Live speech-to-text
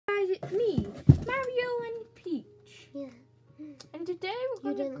today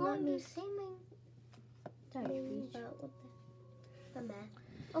we're You gonna didn't go let on me this. say my Sorry, thing Peach. about what the meh.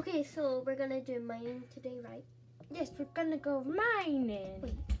 Okay, so we're gonna do mining today, right? Yes, we're gonna go mining.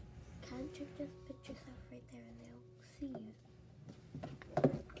 Wait, can't you just put yourself right there and they'll see you?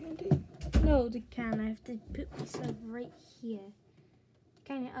 Can I do? No, they can't. I have to put myself right here.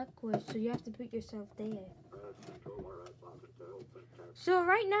 Kind of awkward, so you have to put yourself there. So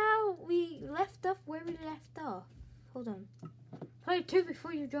right now we left off where we left off. Hold on. Play 2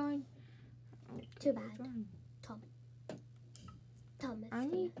 before you join. Too bad. Tom is I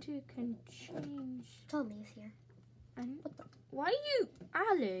here. need to change. Tommy's here. Why are you,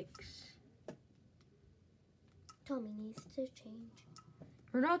 Alex? Tommy needs to change.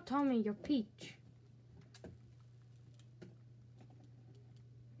 You're not Tommy, you're Peach.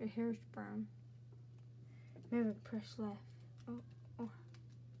 Your hair's brown. Maybe press left. Oh.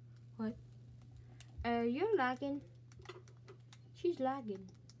 What? You're lagging. She's lagging.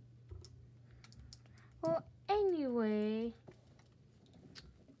 Well, anyway.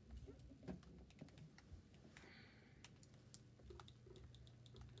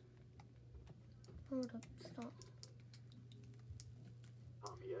 Hold up, stop.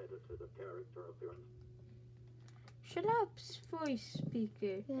 Tommy edited the character appearance. Shut up, voice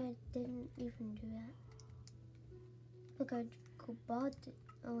speaker. Yeah, I didn't even do that. Look, I go body.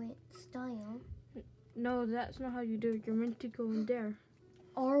 Oh wait, style. No, that's not how you do it. You're meant to go in there.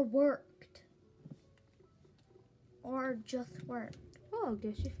 Or worked. Or just worked. Oh, I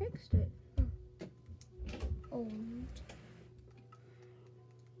guess you fixed it. Owned.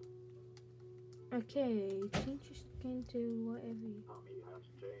 Okay, change your skin to whatever you... Tommy has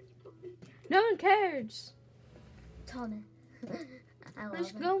changed to Peach. No one cares! Tommy.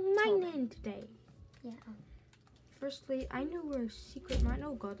 Let's go mining today. Yeah. Firstly, I know where a secret mine...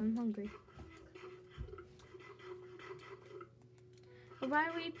 Oh god, I'm hungry. Oh, by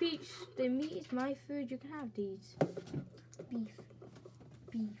the way, Peach, the meat is my food. You can have these. Beef.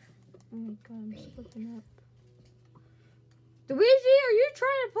 Oh my god, I'm slipping up. Luigi, are you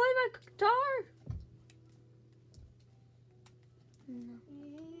trying to play my guitar? No.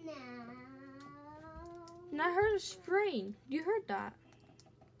 And I heard a string. You heard that?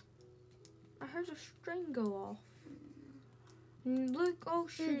 I heard a string go off. And look, oh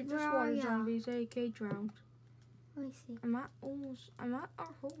shoot, this water zombies, AK drowned. I see. I'm at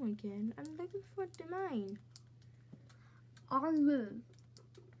our home again. I'm looking for the mine. Our room.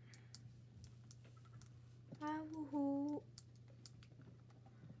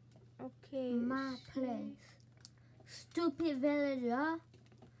 Okay. My place. Stupid villager.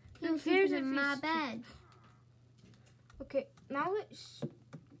 He Who was cares sleeping in if my he's bed. Okay, now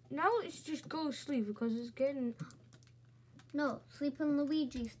let's just go to sleep because it's getting... No, sleep in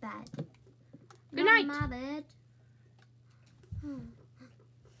Luigi's bed. Good Not night. in my bed.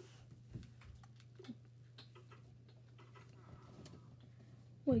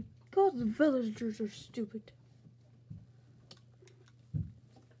 My god, the villagers are stupid.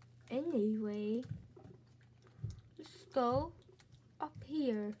 Anyway, let's go up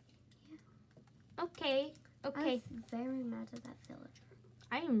here. Yeah. Okay. I was very mad at that villager.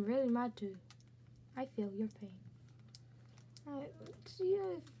 I am really mad too. I feel your pain. Alright, let's see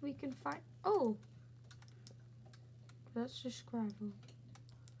if we can find... Oh! That's just gravel.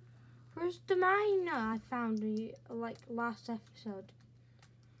 Where's the mine I found last episode?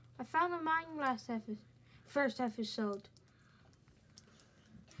 I found the mine first episode.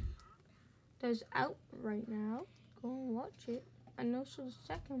 That's out right now. Go and watch it. And also the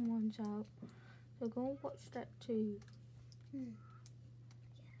second one's out. So go and watch that too.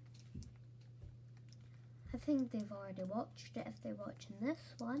 I think they've already watched it if they're watching this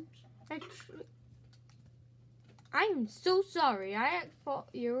one. Actually, I am so sorry. I thought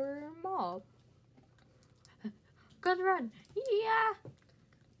you were a mob. Gotta run. Yeah.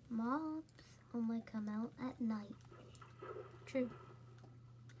 Mobs only come out at night. True.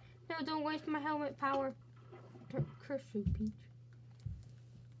 No, don't waste my helmet power. Curse you, Peach.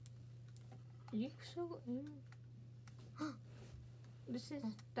 You so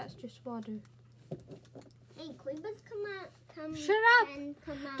that's just water. Hey, Quibbles, come Shut up!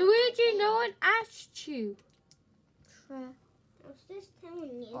 Luigi, no one asked you. I was just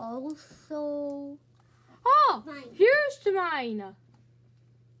telling you. Also, Oh, Fine. here's the mine.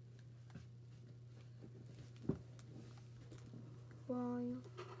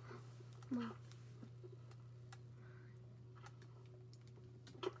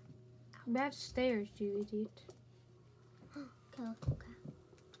 We have stairs, you idiot. Calico cat.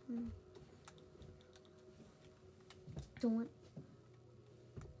 Don't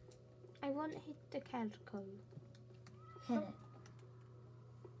I won't hit the calico. hit it.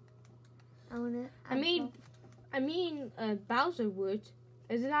 I mean, Bowser would.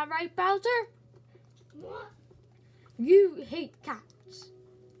 Isn't that right, Bowser? What? You hate cats.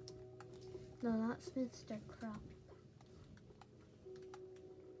 No, that's Mr. Crab.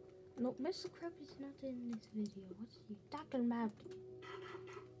 No, Mr. Crab is not in this video. What's he talking about?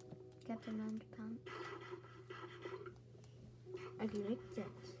 Captain Underpants. Okay, makes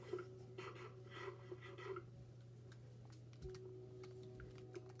sense.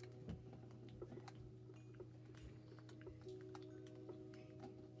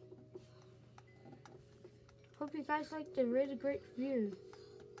 Hope you guys liked the really great view.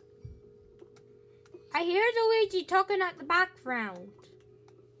 I hear Luigi talking at the background.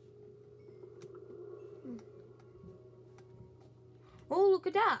 Oh, look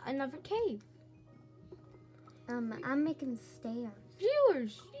at that. Another cave. I'm making stairs.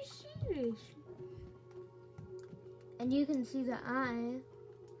 Viewers, you see this? And you can see that I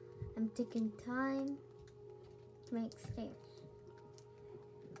am taking time to make stairs.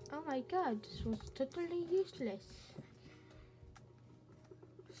 Oh my god, this was totally useless.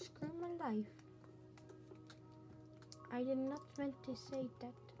 Screw my life. I did not meant to say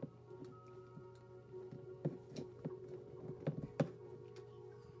that.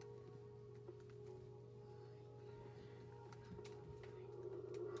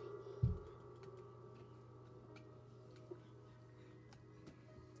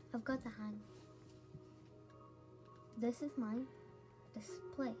 I've got the hang. This is mine. This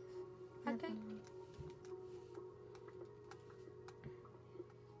place. Okay. Never mind.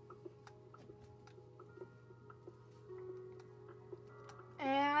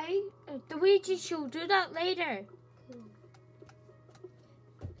 Luigi shall do that later. Cool.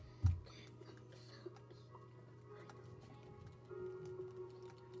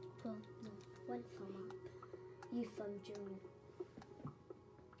 Well, no, one thumb up. You thumb Junior.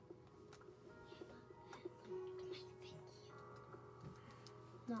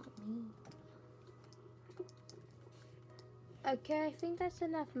 Not me. Okay, I think that's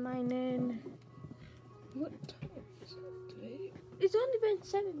enough mining. What time is it today? It's only been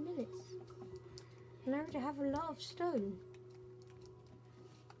 7 minutes. And I already have a lot of stone.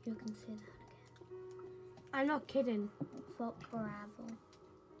 You can say that again. I'm not kidding. Fuck gravel.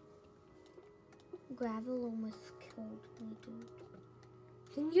 Gravel almost killed me, dude.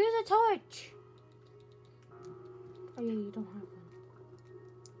 Then use a torch. Oh yeah, you don't have one.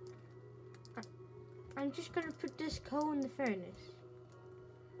 I'm just gonna put this coal in the furnace.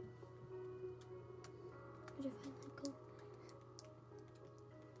 Where'd you find that gold?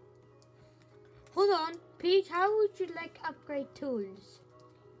 Hold on, Pete, how would you like upgrade tools?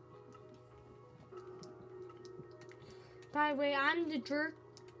 By the way, I'm the jerk.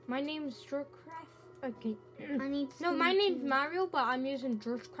 My name's Jerkcraft. Okay. I need No, my some name's too. Mario, but I'm using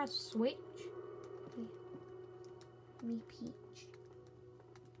Jerkcraft Switch. Me Peach.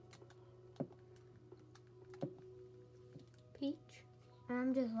 Peach.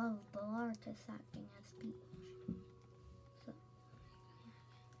 I'm just lovable artist acting as Peach. So,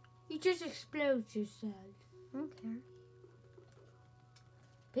 You just explode yourself. I don't care.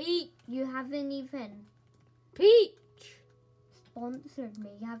 Pete. You haven't even Peach. sponsored me.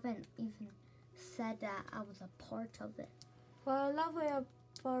 You haven't even said that I was a part of it. Well, I love how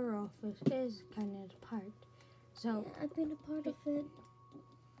our office is kind of the part. So, Yeah, I've been a part of it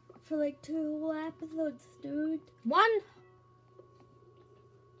for like 2 whole episodes, dude. one.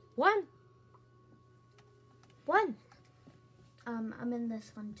 I'm in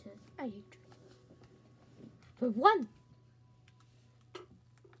this one too. I hate you. But one.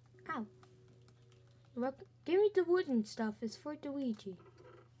 Ow. Look, give me the wooden stuff. It's for Luigi.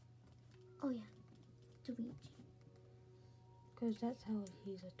 Oh yeah, Luigi. Because that's how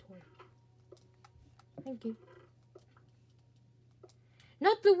he's a toy. Thank you.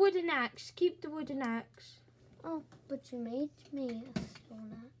 Not the wooden axe. Keep the wooden axe. Oh, but you made me a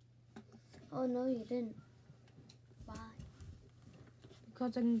stone axe. Oh no, you didn't. Why?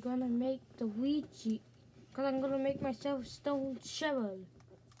 Because I'm gonna make the Ouija. Because I'm gonna make myself a stone shovel.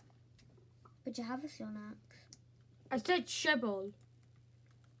 But you have a stone axe. I said shovel.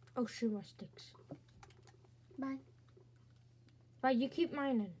 Oh, shoot my sticks. Bye. Right, you keep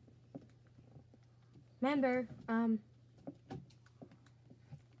mining. Remember,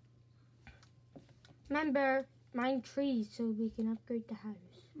 mine trees so we can upgrade the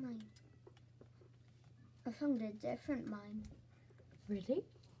house. Mine. I found a different mine. Really?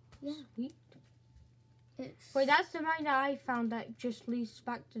 Yeah. Sweet. It's Wait, that's the mine that I found that just leads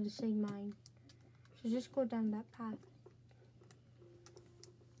back to the same mine. So just go down that path.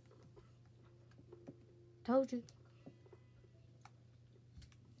 Told you.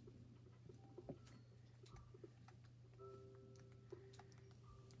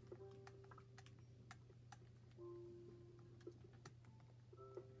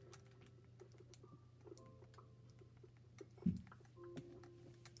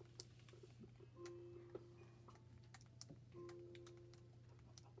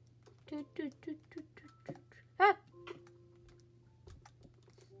 Ah!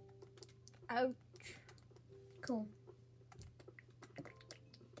 Ouch. Cool.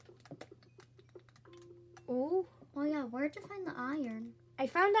 Oh, Oh yeah, where'd you find the iron? I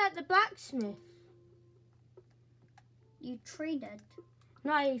found it at the blacksmith. You traded.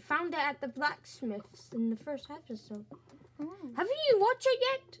 No, I found it at the blacksmith's in the first episode. Oh, Haven't you watched it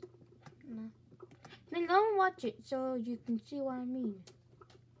yet? no. Then go and watch it so you can see what I mean.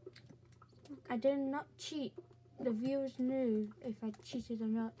 I did not cheat. The viewers knew if I cheated or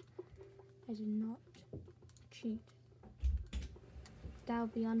not. I did not cheat. That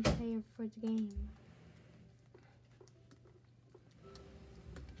would be unfair for the game.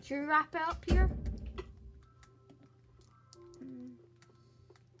 Should we wrap it up here?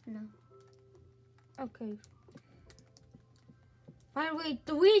 No. Okay. By the way,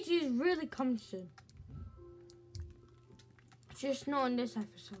 the Ouija's really come soon. Just not in this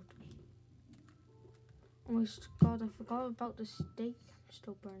episode. Oh my god, I forgot about the steak. I'm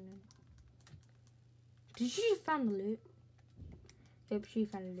still burning. Did you find the loot? Yep, she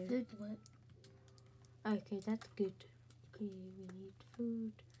found the loot. Food what? Okay, that's good. Okay, we need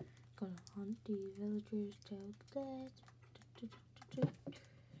food. Gonna hunt the villagers till death. What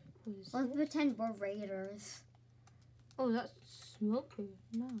is Let's this? pretend we're raiders. Oh, that's smoker.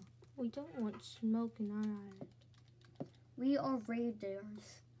 No, we don't want smoke in our island. We are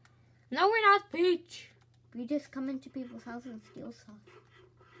raiders. No, we're not, Peach. We just come into people's houses and steal stuff.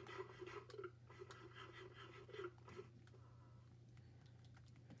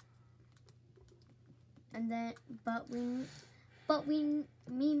 And then, but we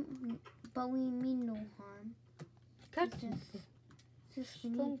mean no harm. Cut Just we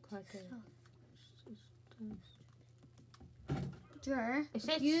need stone cutter. stuff. Dur, It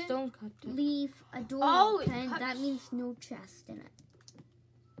says you stone cutter. leave a door Oh, it open, that cuts. means no chest in it.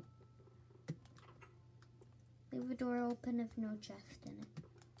 Leave a door open if no chest in it.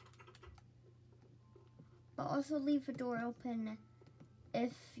 But also leave a door open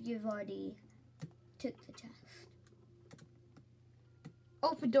if you've already took the chest.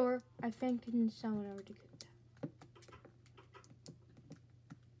 Open door. I think someone already cooked that.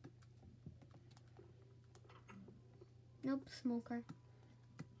 Nope, smoker.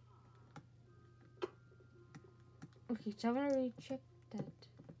 Okay, someone already checked that.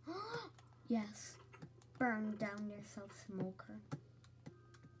 Yes. Burn down yourself, smoker.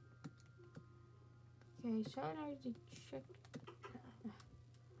 Okay, someone already checked that.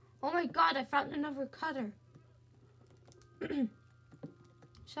 Oh my god, I found another cutter.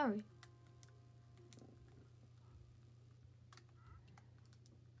 Sorry.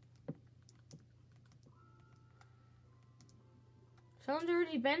 Someone's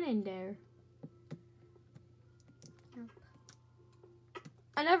already been in there. Yep.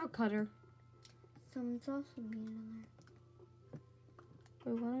 Another cutter. Someone's also been in there.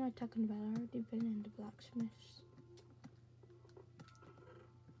 Wait, what am I talking about? I already been in the blacksmith's.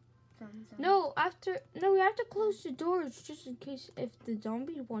 No, we have to close the doors just in case if the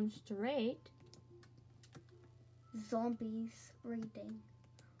zombie wants to raid. Zombies raiding.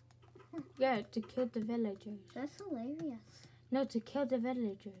 Yeah, to kill the villagers. That's hilarious. No, to kill the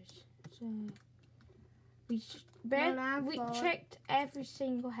villagers. So we Not our we fault. checked every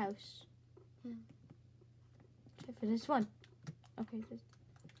single house. Yeah. Except for this one. Okay.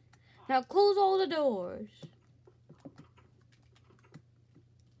 Now close all the doors.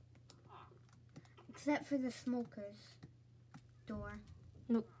 Except for the smoker's door.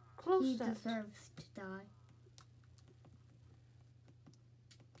 Close He that. deserves to die.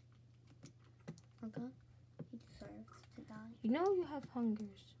 Okay? He deserves to die. You know you have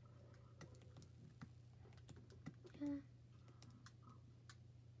hungers. Yeah.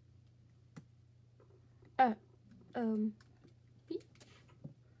 Peach.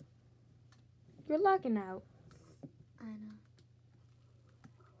 You're lagging out. I know.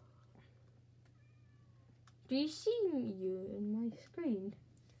 Do you see you in my screen?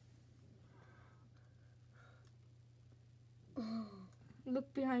 Oh.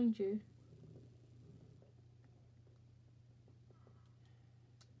 Look behind you.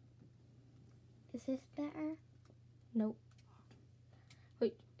 Is this better? Nope.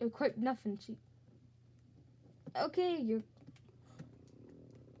 Wait, quite nothing. See. Okay, you're.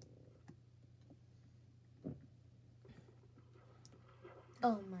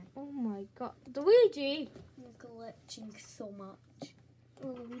 Oh my. Oh my god, Luigi! You're glitching so much.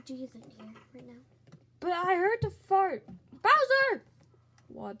 Oh, Luigi isn't here right now. But I heard the fart. Bowser!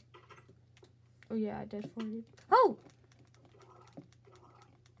 What? Oh yeah, I did fart. Oh!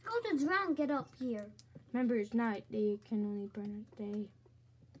 How did Drown get up here? Remember, it's night. They can only burn at day.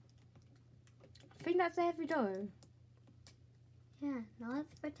 I think that's a heavy door. Yeah, now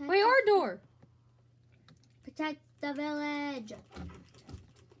let's protect. Wait, our door. Protect the village.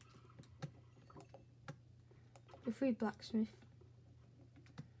 The free blacksmith.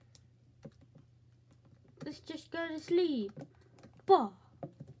 Let's just go to sleep. Bah.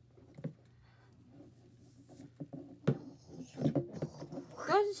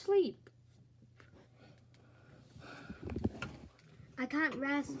 Go to sleep. I can't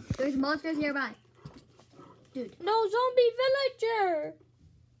rest. There's monsters nearby. Dude. No zombie villager.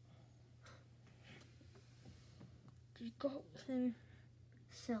 You got him.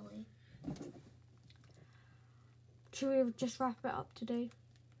 Silly. Should we just wrap it up today?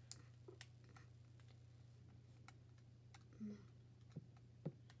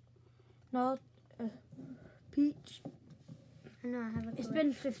 No, Peach. I know, I have a It's glitch.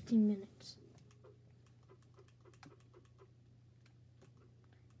 been 15 minutes.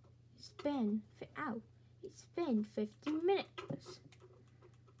 It's been 15 minutes.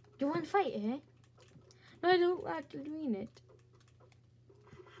 Do you want to fight it? No, I don't actually mean it.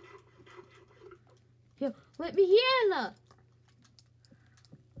 Yo, let me heal her.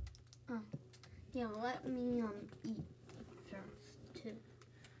 Yeah, let me eat first too.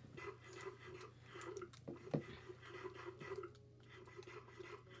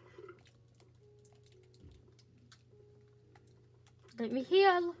 Let me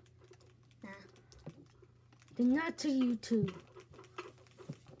heal. Nah. Then not to you too.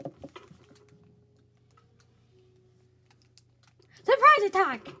 Surprise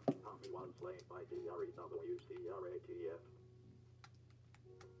attack! Army 1 slain by TREWCRATF.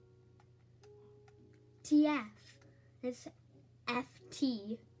 TF. It's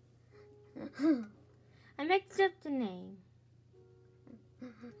FT. I mixed up the name.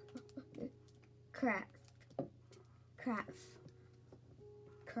 Crap. Crap.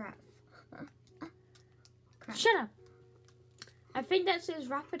 Crap. Crap. Shut up. I think that says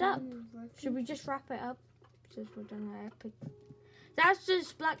wrap it up. Should we just wrap it up? Since we're done our epic. That's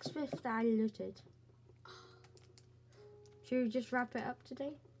just blacksmith that I looted. Should we just wrap it up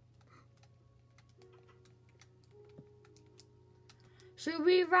today? Should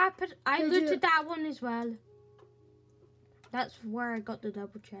we wrap it? I Could looted you- that one as well. That's where I got the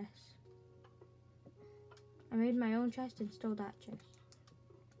double chest. I made my own chest and stole that chest.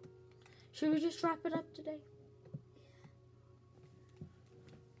 Should we just wrap it up today?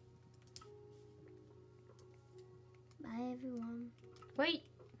 Bye, everyone. Wait.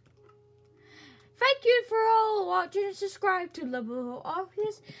 Thank you for all watching and subscribe to Liberal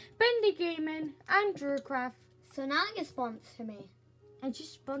Office, Bendy Gaming, and Drewcraft. So now you sponsor me. And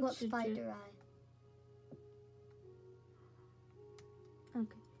just What sponsored spider you. eye?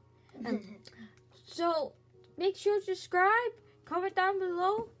 Okay. So make sure to subscribe, comment down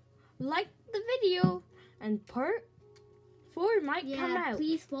below, like the video, and part 4 might come Yeah, out.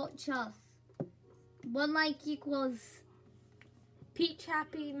 please watch us. 1 like equals Peach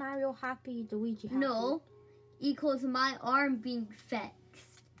happy, Mario happy, Luigi happy. no equals my arm being fixed.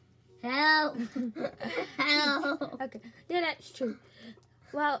 Help! Help! Okay, yeah, that's true.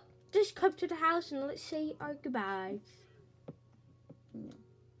 Well, just come to the house and let's say our goodbyes.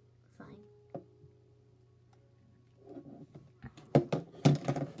 Fine.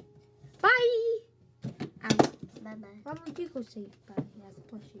 Bye! Bye bye. Why would you go say bye? Yes,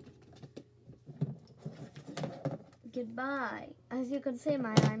 bless you. Goodbye. As you can see,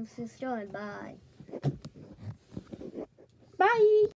 my arm's destroyed. Bye. Bye!